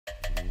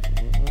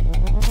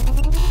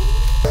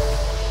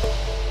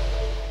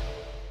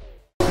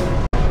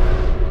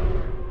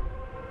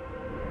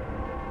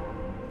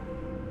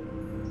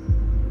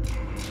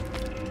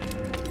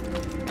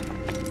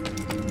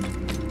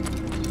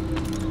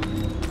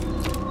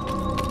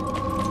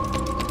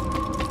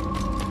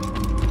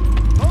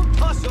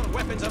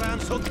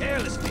so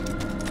carelessly.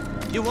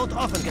 You won't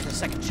often get a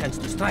second chance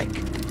to strike.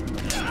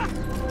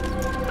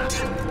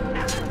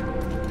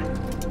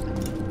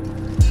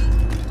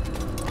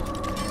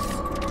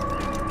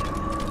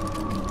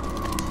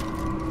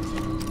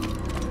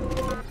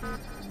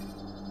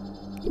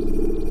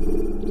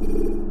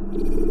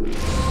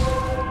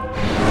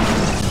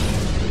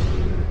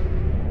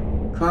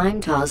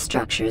 Climb tall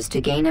structures to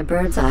gain a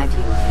bird's eye view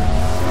of them.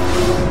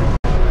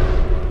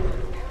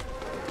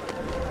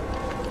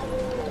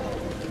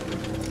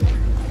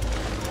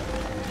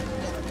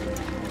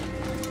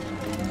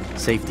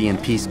 Safety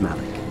and peace,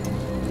 Malik.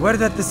 Word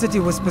that the city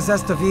was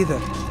possessed of either.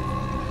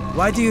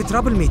 Why do you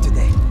trouble me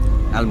today?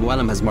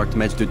 Al-Mualim has marked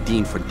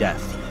Majd-ud-Din for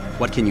death.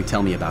 What can you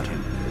tell me about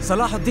him?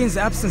 Salah ad-Din's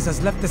absence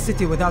has left the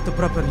city without a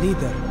proper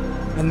leader,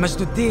 and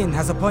Majd-ud-Din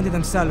has appointed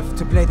himself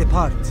to play the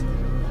part.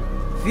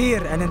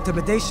 Fear and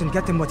intimidation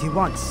get him what he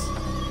wants.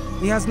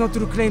 He has no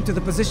true claim to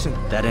the position.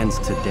 That ends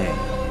today.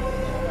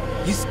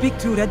 You speak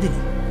too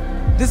readily.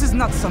 This is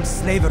not some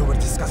slaver we're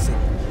discussing.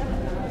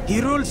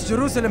 He rules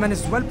Jerusalem and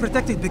is well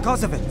protected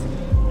because of it.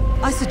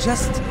 I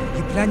suggest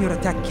you plan your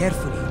attack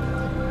carefully.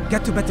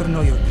 Get to better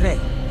know your prey.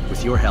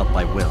 With your help,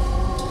 I will.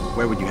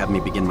 Where would you have me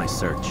begin my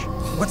search?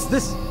 What's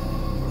this?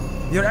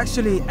 You're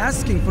actually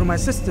asking for my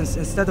assistance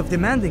instead of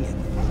demanding it.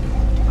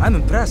 I'm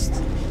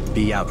impressed.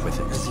 Be out with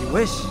it. As you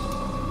wish.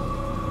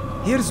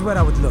 Here's where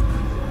I would look.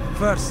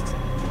 First,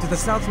 to the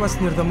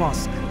southwest near the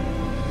mosque.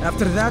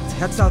 After that,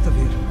 head south of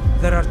here.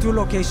 There are two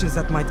locations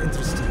that might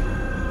interest you.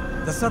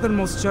 The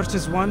southernmost church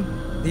is one,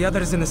 the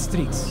other is in the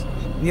streets,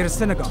 near a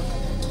synagogue.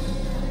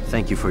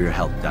 Thank you for your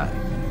help, Dai.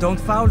 Don't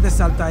foul this,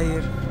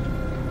 Altaïr.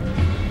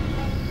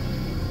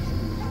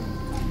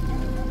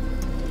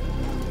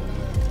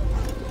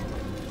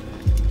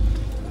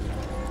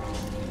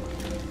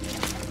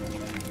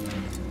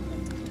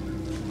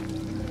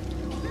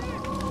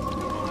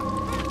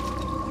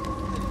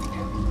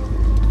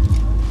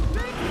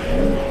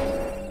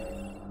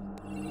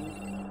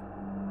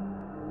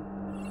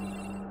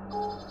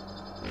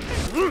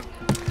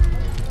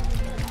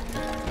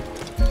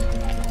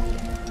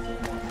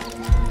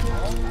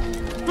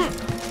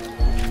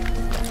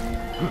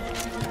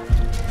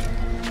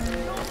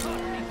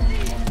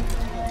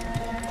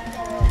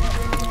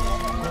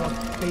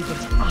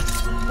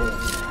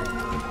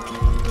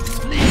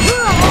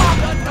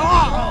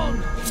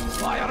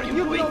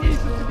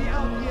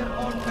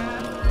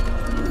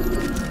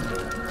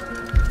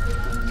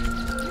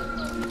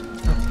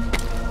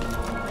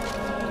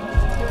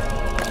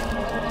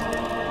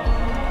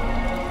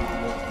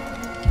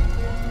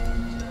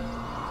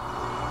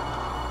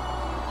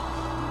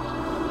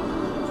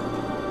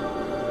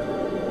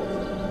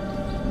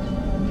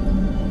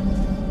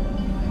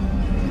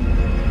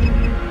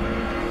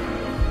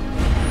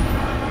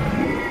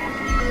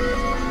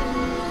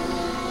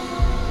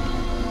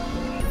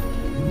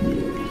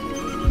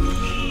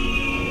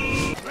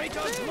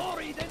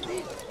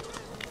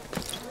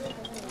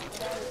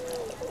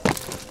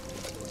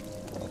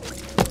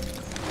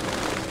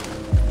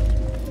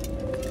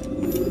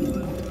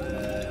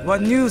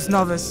 What news,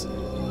 novice?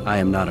 I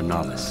am not a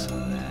novice.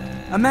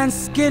 A man's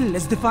skill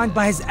is defined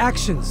by his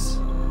actions,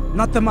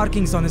 not the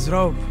markings on his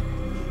robe.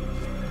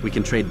 We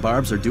can trade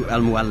barbs or do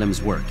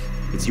Al-Mualim's work.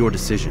 It's your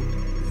decision.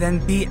 Then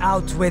be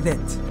out with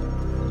it.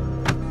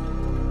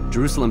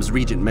 Jerusalem's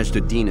regent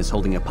Majd-ud-Din is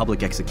holding a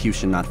public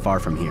execution not far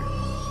from here.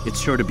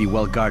 It's sure to be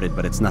well guarded,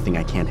 but it's nothing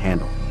I can't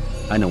handle.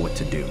 I know what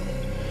to do.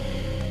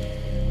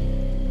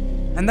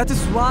 And that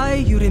is why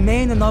you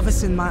remain a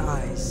novice in my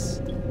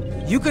eyes.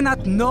 You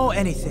cannot know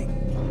anything.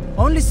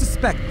 Only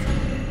suspect.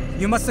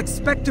 You must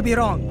expect to be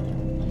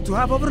wrong, to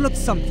have overlooked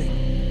something.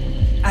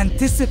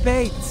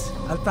 Anticipate,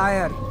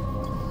 Altaïr.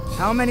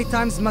 How many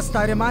times must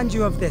I remind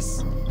you of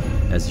this?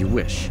 As you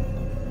wish.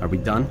 Are we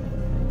done?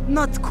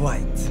 Not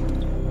quite.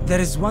 There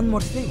is one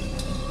more thing.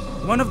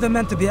 One of the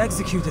men to be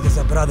executed is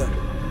a brother.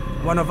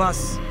 One of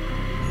us.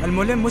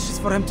 Al-Mualim wishes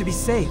for him to be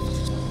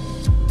saved.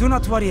 Do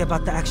not worry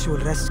about the actual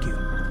rescue.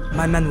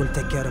 My men will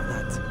take care of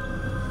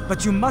that.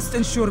 But you must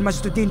ensure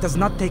Majd-ud-Din does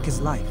not take his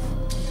life.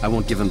 I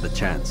won't give him the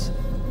chance.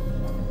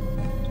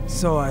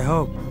 So I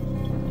hope.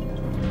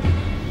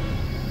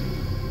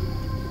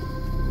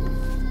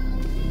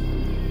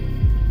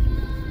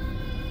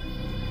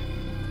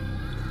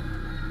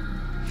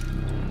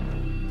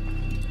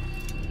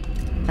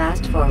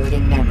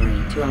 Fast-forwarding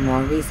memory to a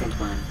more recent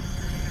one.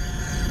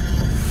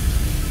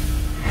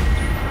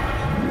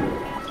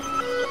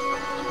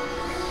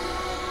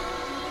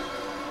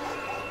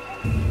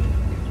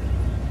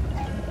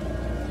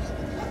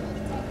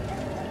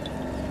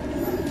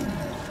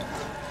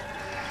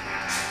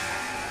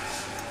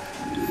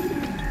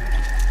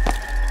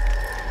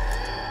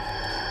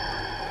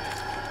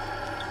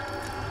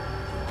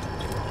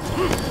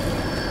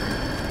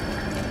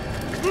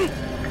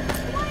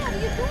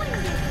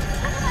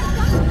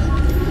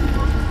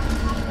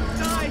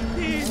 Die,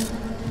 thief!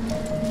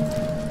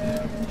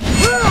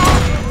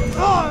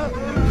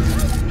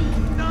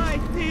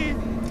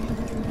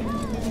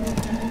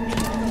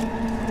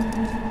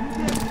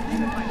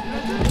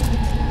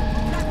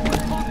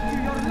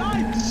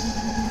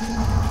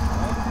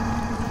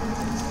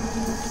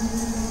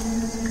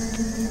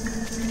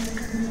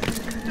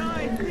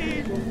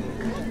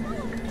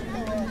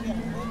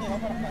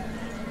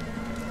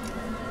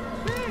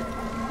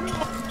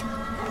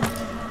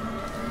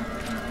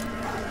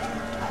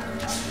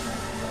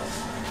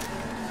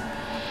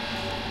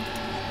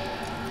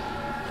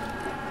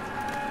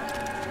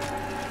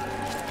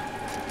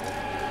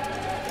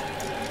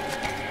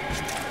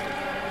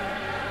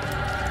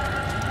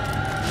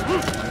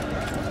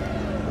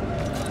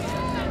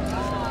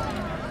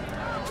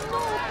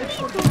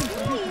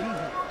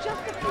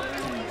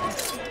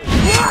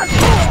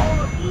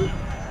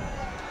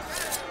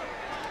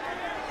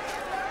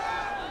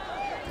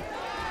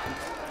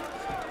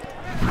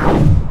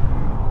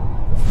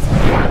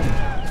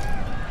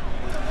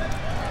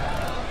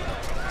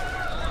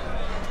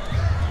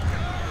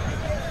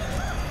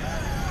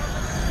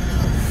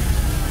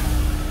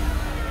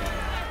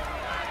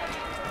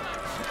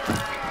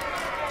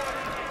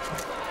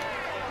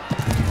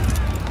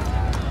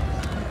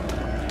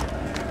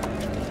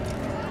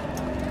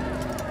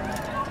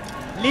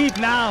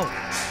 Speak now!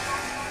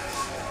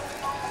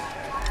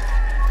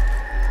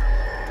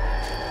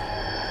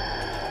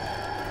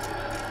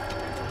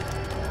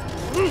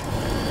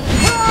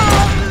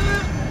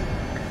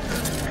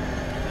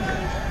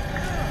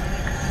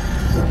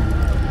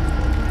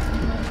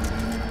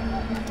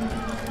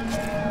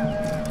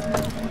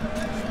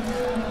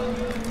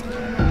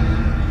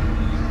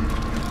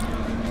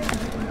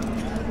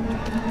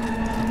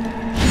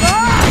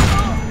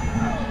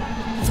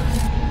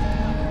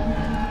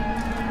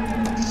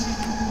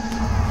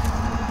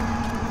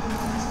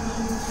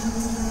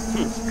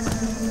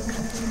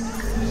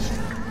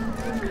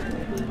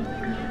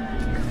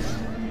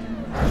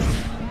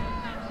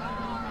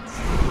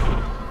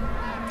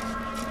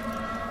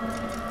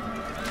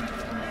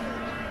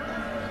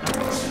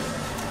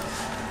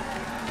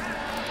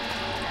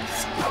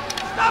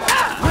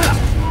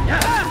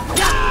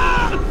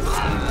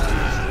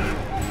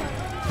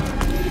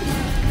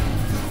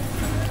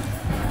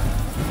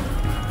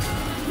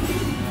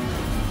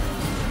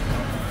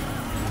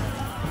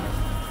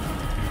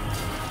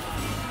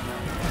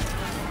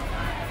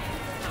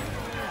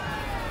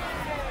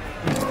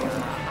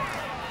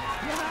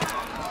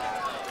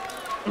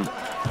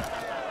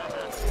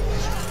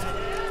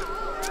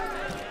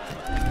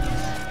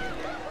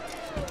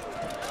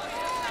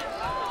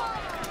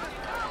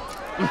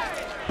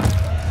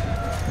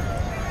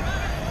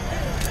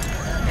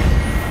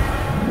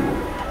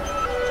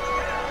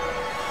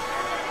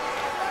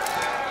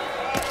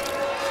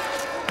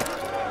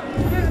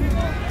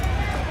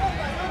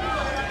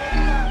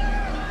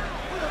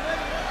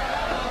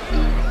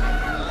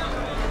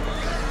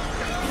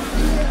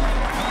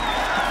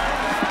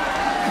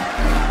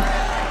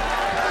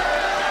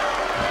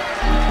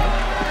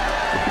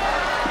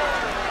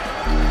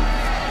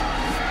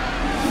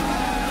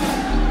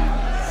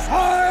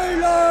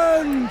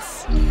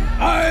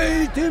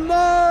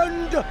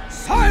 Demand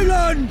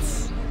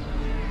silence!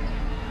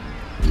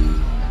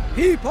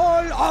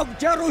 People of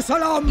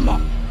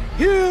Jerusalem,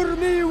 hear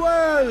me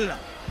well.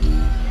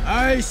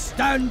 I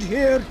stand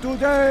here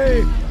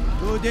today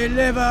to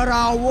deliver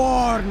a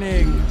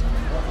warning.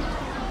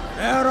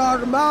 There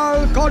are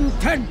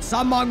malcontents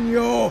among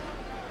you.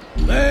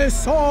 They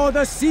sow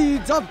the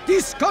seeds of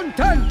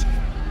discontent,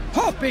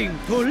 hoping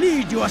to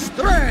lead you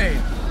astray.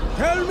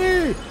 Tell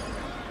me,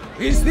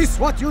 is this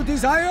what you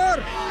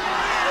desire?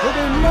 To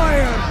be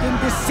mired in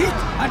deceit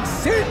and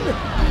sin?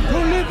 To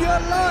live your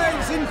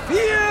lives in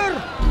fear?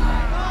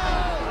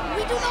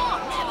 We do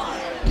not!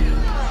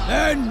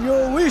 Then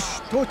you wish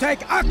to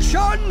take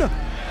action?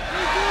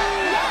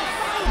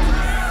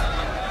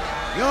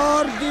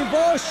 Your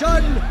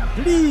devotion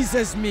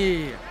pleases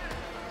me.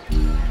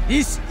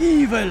 This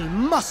evil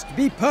must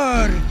be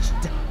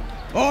purged.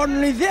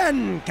 Only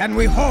then can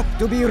we hope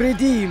to be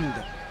redeemed.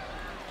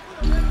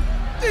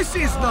 This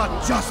is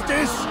not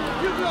justice!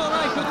 You've no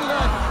right to do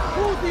that!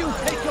 Who do you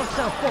take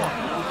yourself for?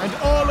 And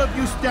all of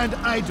you stand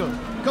idle,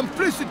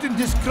 complicit in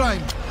this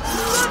crime.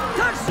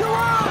 Curse you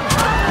all!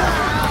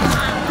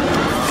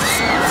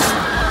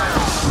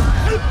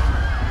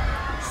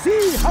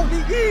 See how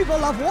the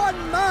evil of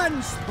one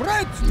man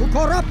spreads to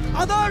corrupt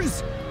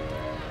others?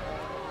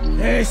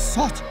 They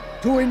sought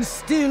to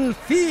instill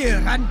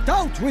fear and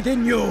doubt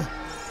within you,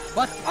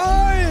 but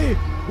I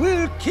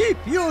will keep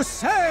you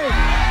safe!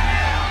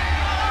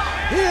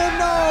 Here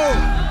now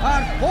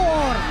are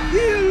four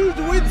filled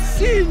with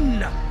sin.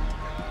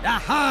 The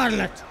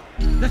harlot,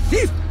 the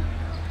thief,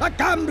 the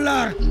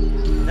gambler,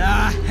 the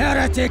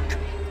heretic.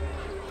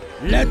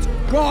 Let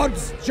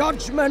God's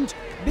judgment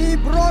be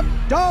brought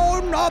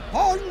down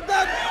upon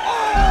them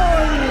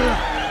all!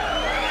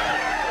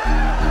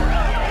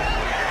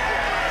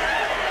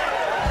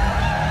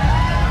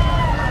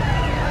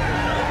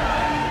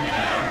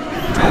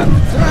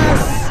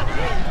 Temptress!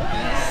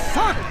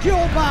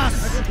 Succubus!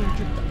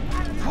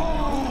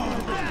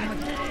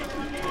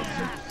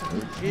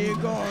 She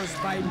goes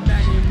by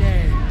many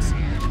names,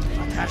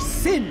 but her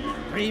sin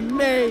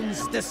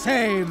remains the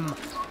same.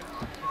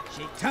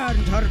 She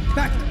turned her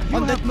back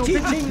on the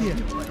teaching,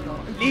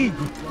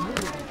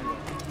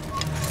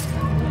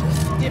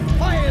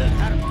 defiled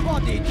her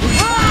body to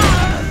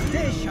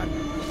devastation.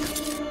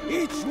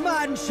 Each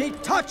man she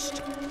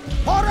touched,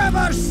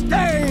 forever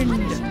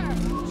stained.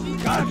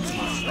 God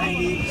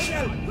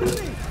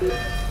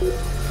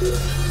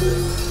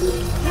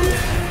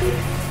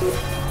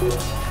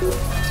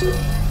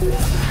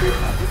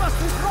He must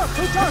be brought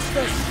to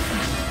justice!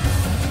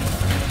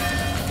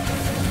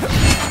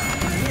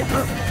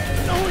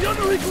 إنه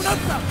ينهك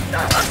نفسه!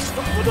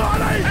 اقبضوا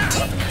عليه!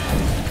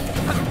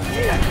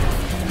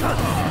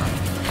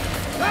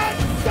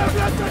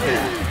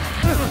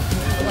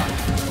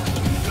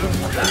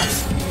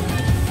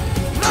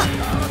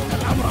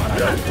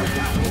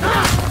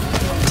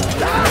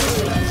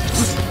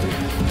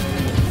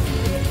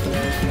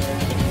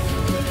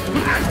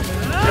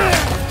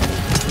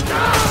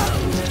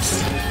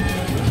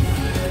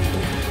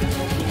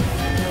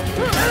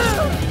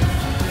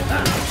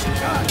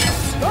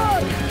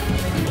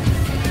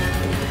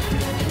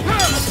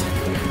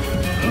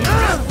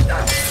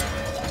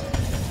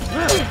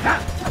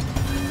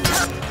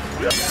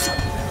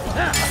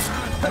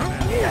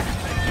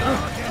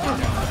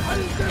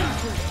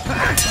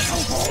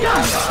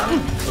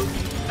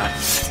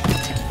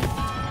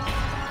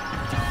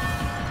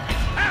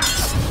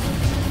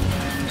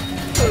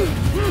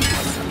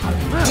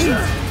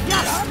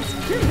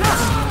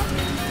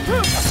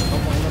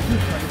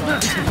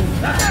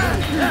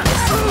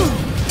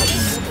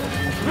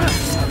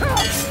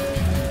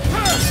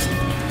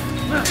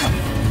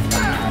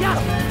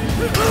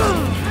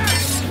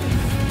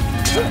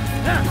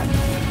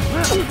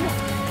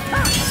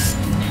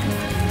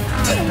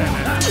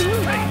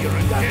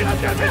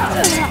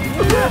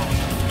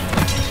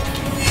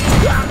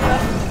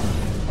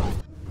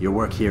 Your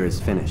work here is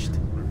finished.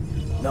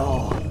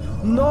 No,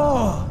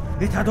 no!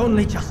 It had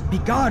only just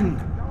begun!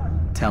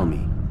 Tell me,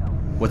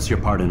 what's your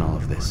part in all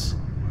of this?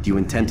 Do you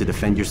intend to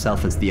defend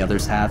yourself as the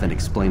others have and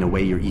explain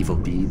away your evil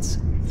deeds?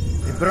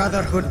 The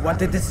Brotherhood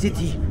wanted the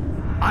city.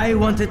 I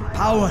wanted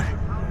power.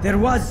 There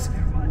was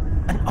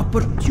an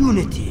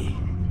opportunity.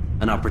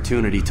 An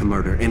opportunity to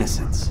murder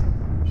innocents.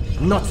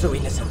 Not so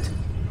innocent.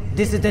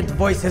 Dissident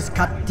voices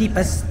cut deep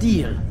as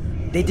steel.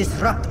 They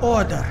disrupt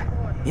order.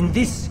 In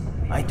this,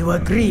 I do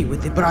agree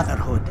with the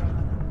Brotherhood.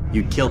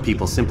 You'd kill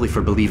people simply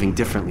for believing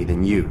differently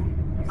than you.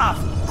 Of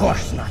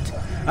course not.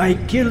 I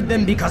killed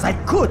them because I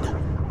could.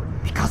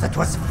 Because it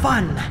was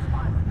fun.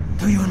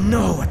 Do you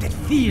know what it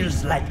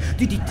feels like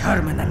to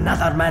determine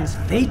another man's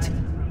fate?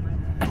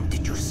 And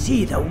did you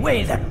see the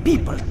way that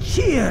people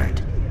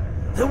cheered?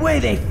 The way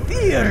they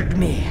feared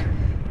me?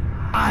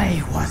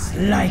 I was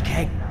like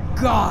a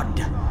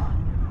god.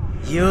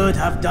 You'd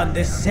have done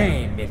the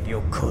same if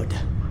you could.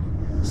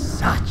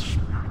 Such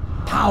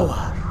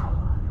power.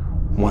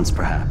 Once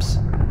perhaps.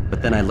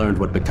 But then I learned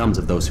what becomes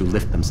of those who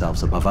lift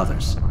themselves above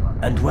others.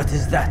 And what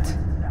is that?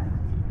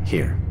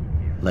 Here,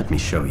 let me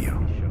show you.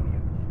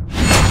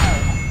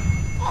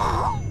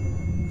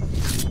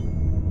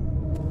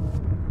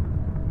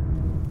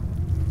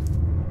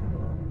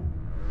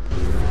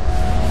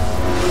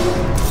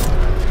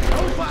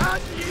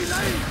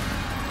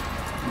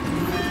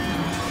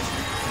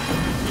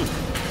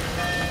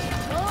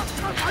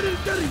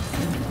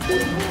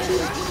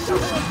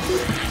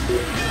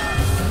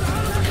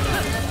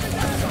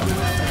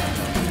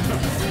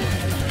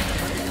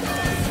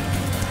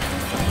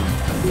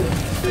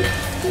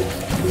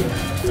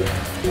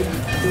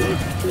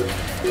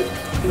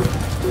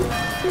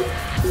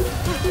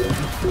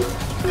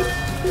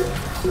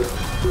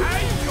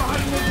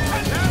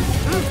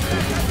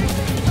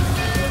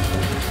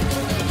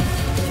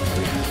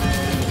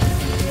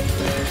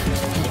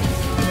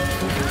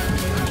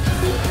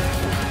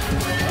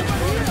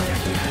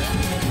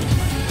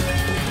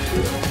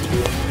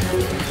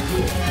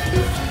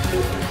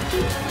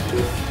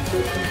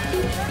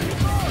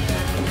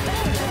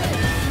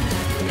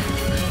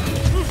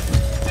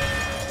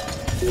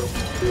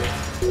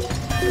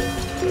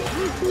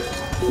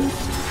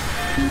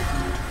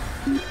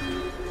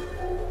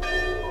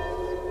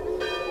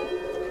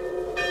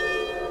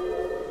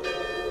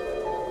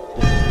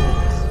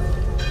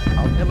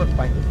 I'll never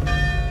find it.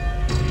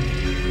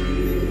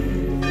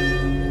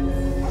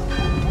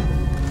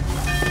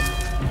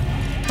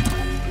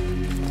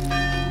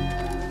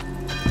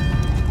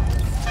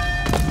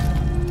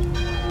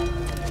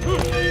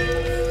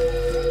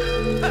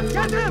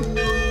 Get him!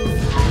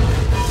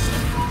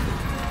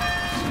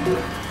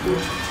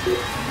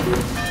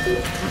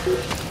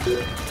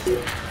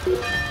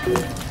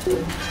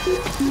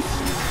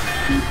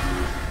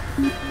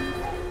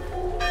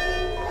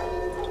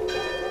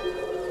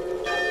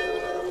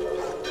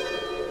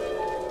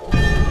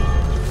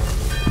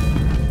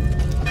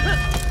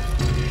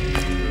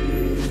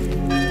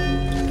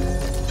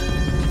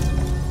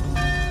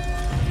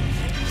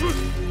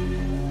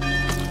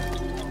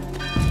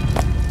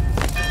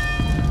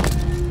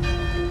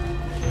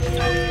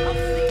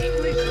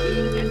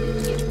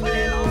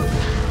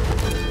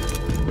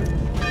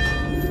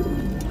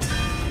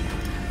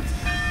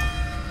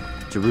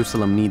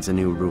 Jerusalem needs a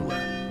new ruler.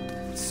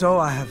 So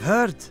I have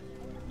heard.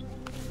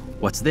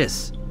 What's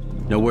this?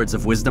 No words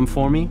of wisdom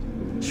for me?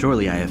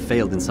 Surely I have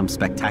failed in some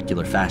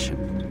spectacular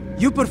fashion.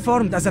 You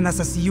performed as an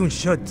assassin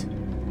should.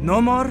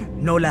 No more,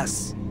 no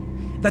less.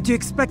 That you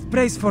expect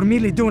praise for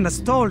merely doing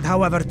as told,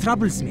 however,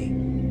 troubles me.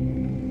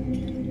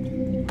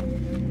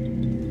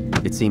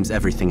 It seems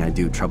everything I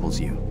do troubles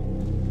you.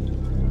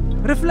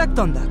 Reflect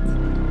on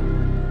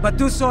that. But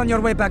do so on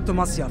your way back to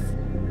Masyaf.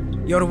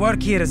 Your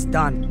work here is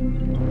done.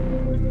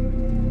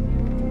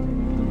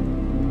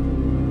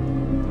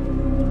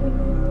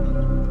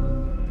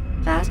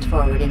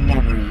 Fast-forwarding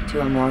memory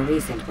to a more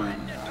recent one.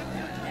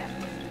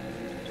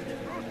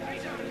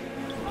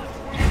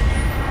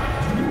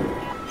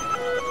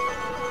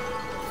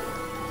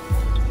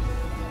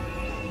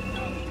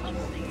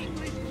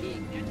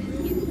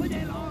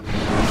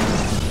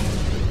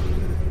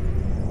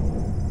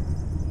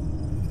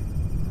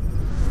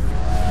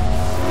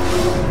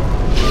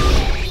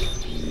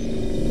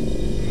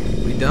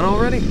 We done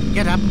already?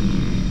 Get up.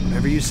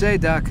 Whatever you say,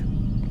 Doc.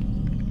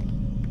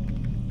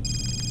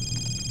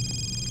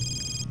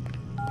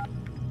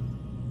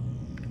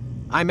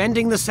 I'm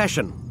ending the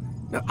session.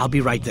 I'll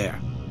be right there.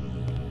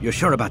 You're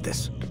sure about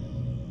this?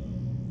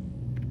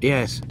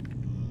 Yes.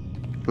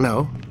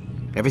 No.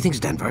 Everything's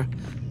Denver.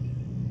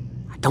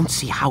 I don't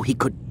see how he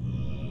could...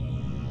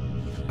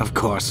 Of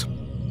course.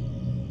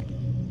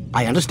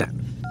 I understand.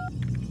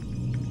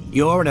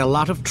 You're in a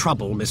lot of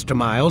trouble, Mr.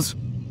 Miles.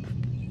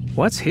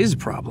 What's his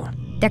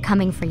problem? They're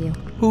coming for you.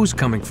 Who's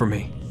coming for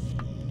me?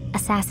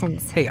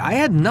 Assassins. Hey, I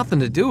had nothing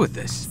to do with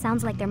this.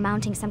 Sounds like they're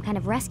mounting some kind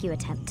of rescue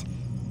attempt.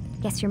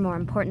 Guess you're more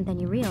important than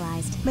you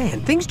realized.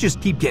 Man, things just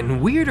keep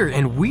getting weirder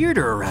and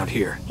weirder around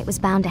here. It was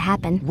bound to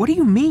happen. What do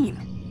you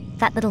mean?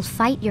 That little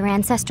fight your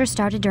ancestor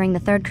started during the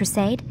Third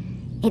Crusade,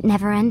 it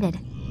never ended.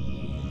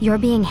 You're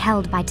being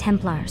held by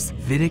Templars.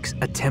 Vidic's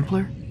a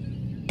Templar?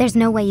 There's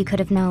no way you could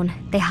have known.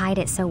 They hide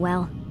it so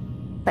well.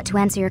 But to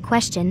answer your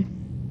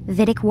question,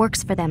 Vidic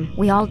works for them.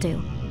 We all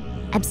do.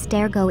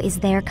 Abstergo is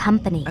their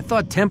company. I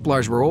thought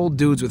Templars were old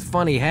dudes with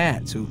funny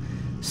hats who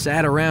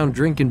sat around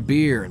drinking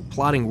beer and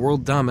plotting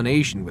world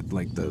domination with,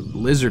 like, the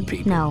lizard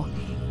people. No,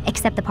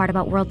 except the part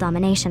about world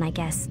domination, I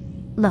guess.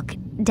 Look,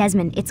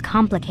 Desmond, it's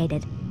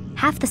complicated.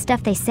 Half the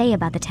stuff they say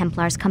about the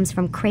Templars comes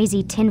from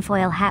crazy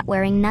tinfoil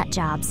hat-wearing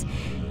nutjobs.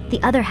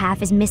 The other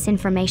half is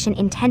misinformation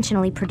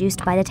intentionally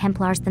produced by the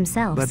Templars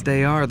themselves. But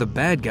they are the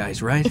bad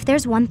guys, right? If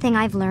there's one thing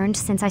I've learned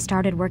since I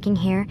started working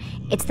here,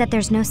 it's that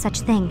there's no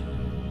such thing.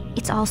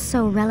 It's all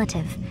so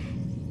relative.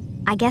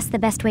 I guess the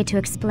best way to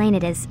explain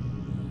it is,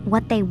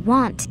 what they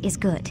want is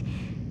good.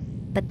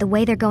 But the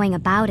way they're going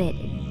about it,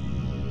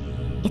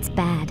 it's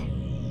bad.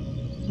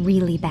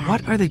 Really bad.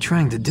 What are they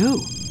trying to do?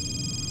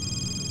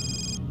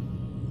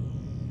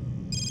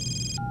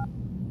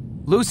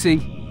 Lucy?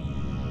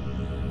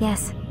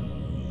 Yes.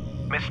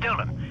 Miss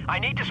Stillman, I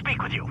need to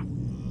speak with you.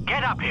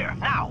 Get up here,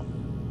 now!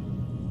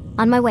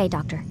 On my way,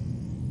 Doctor.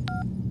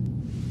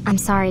 I'm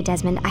sorry,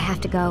 Desmond, I have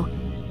to go.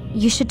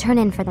 You should turn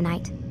in for the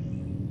night.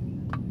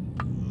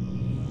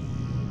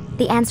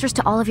 The answers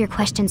to all of your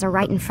questions are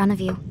right in front of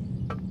you.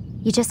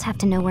 You just have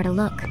to know where to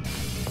look.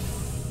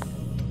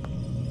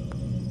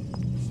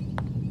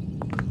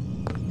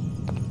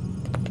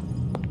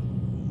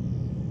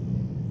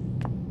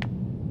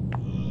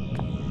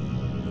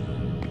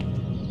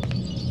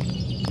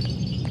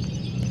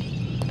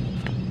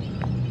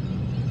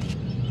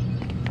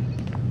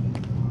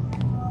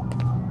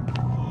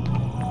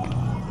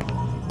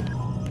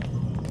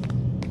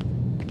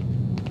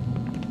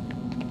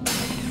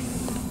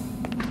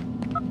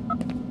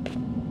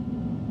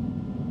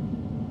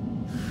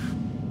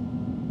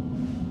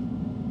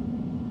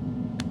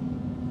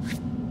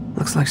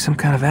 Looks like some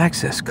kind of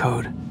access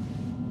code.